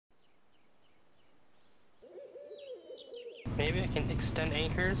Maybe I can extend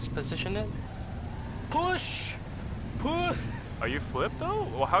anchors, position it. Push! Push! Are you flipped though?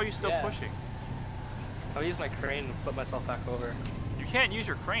 Well, how are you still pushing? I'll use my crane and flip myself back over. You can't use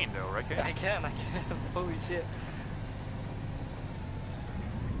your crane though, right? I can. Holy shit.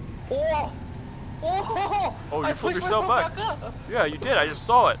 Oh! Oh! Oh, you flipped yourself back. Yeah, you did. I just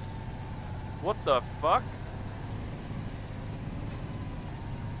saw it. What the fuck?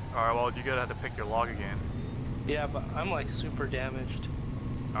 Alright, well, you're gonna have to pick your log again. Yeah, but I'm like super damaged.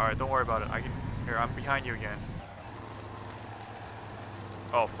 Alright, don't worry about it. Here, I'm behind you again.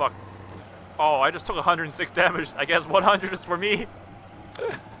 Oh, fuck. Oh, I just took 106 damage. I guess 100 is for me.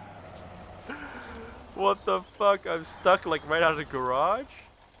 What the fuck? I'm stuck like right out of the garage?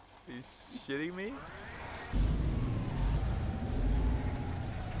 Are you shitting me?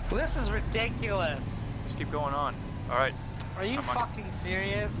 This is ridiculous. Just keep going on. Alright. Are you fucking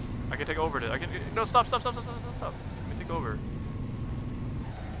serious? I can take over it. No, stop. Let me take over.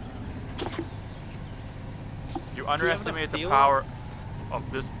 You underestimate the power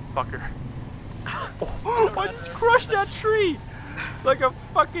of this fucker. Oh, I just crushed that tree like a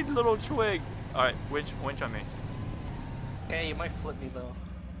fucking little twig. Alright, winch on me. Hey, you might flip me though.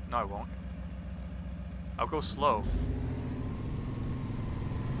 No, I won't. I'll go slow.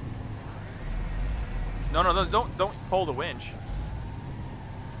 No, don't pull the winch.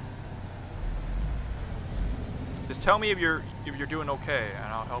 Just tell me if you're doing okay, and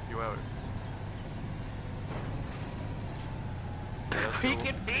I'll help you out. We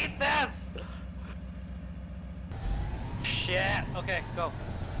can beat this! Shit. Okay, go.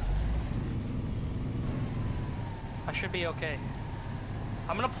 I should be okay.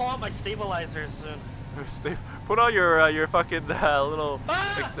 I'm gonna pull out my stabilizers soon. Put on your fucking little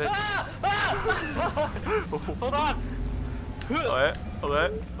extension. Hold on. Alright.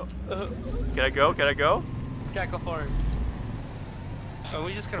 Can I go? Yeah, go for it. Are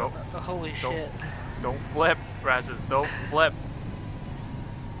we just gonna? Holy shit! Don't flip, Rassus. Don't flip.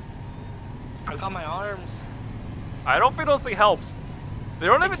 I got my arms. I don't think those things helps. They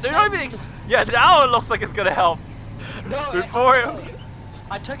don't even. Yeah, now it looks like it's gonna help. No. Before.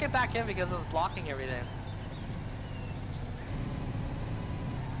 I took it back in because it was blocking everything.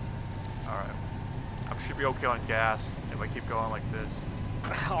 Alright. I should be okay on gas if I keep going like this.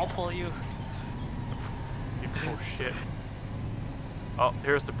 I'll pull you. Oh shit. Oh,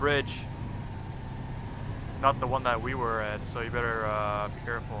 here's the bridge. Not the one that we were at, so you better be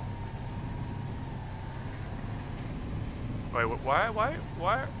careful. Wait,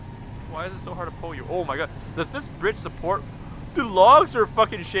 why is it so hard to pull you? Oh my god. Does this bridge support? The logs are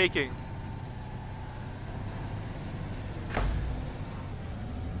fucking shaking.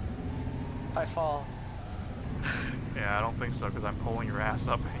 I fall. Yeah, I don't think so, because I'm pulling your ass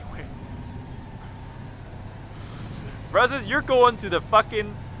up anyway. Resis, you're going to the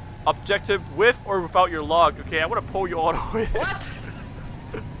fucking objective with or without your log. Okay, I want to pull you all the way. What?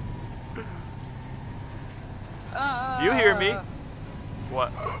 Do you hear me?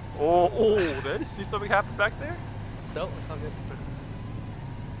 What? Oh, did you see something happen back there? No, it's all good.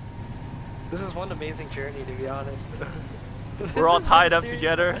 This is one amazing journey, to be honest. We're all tied up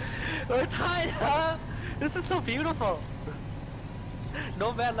together. We're tied up. This is so beautiful.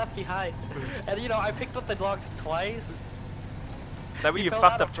 No man left behind. And you know, I picked up the logs twice. That means you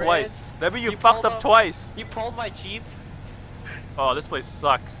fucked up twice. That means you fucked up twice. You pulled my Jeep. Oh, this place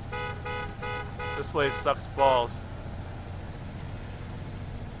sucks. This place sucks balls.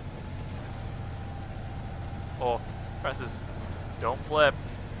 Oh, presses. Don't flip.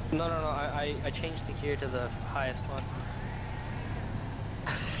 No. I changed the gear to the highest one.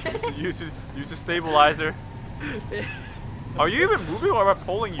 use a stabilizer. Are you even moving or am I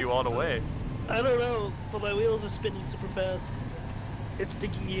pulling you all the way? I don't know, but my wheels are spinning super fast. It's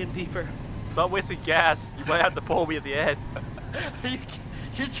digging me in deeper. Stop wasting gas. You might have to pull me at the end.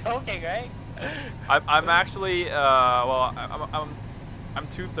 You're joking, right? I'm actually well I'm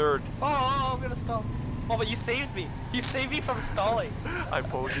 2/3. Oh, I'm gonna stall. Oh, but you saved me. You saved me from stalling. I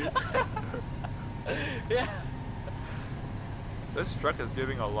pulled you. Yeah. This truck is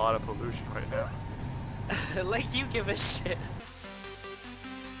giving a lot of pollution right now. Like you give a shit.